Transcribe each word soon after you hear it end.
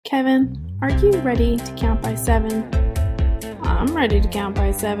Kevin, are you ready to count by 7? I'm ready to count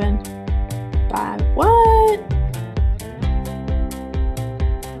by 7. By what?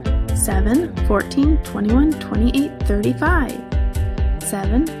 7, 14, 21, 28, 35.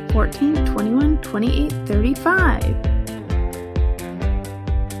 7, 14, 21, 28, 35.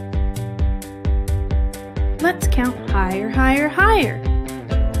 Let's count higher, higher, higher.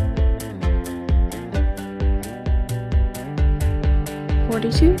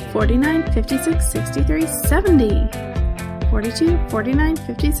 42, 49, 56, 63, 70. 42, 49,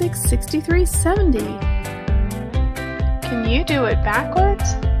 56, 63, 70. Can you do it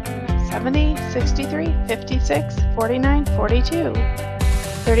backwards? 70, 63, 56, 49, 42.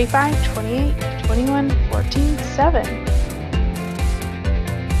 35, 28, 21, 14, 7.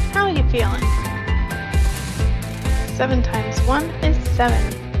 How are you feeling? 7 times 1 is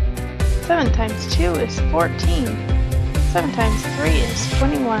 7. 7 times 2 is 14. 7 times 3 is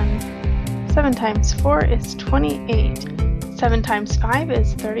 21. 7 times 4 is 28. 7 times 5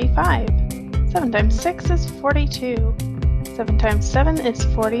 is 35. 7 times 6 is 42. 7 times 7 is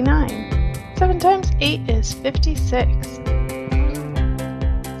 49. 7 times 8 is 56.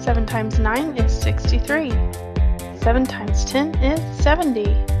 7 times 9 is 63. 7 times 10 is 70.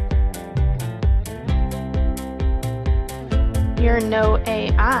 You're no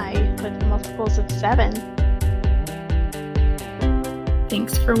AI with multiples of 7.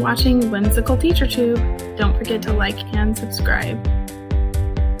 Thanks for watching Whimsical Teacher Tube. Don't forget to like and subscribe.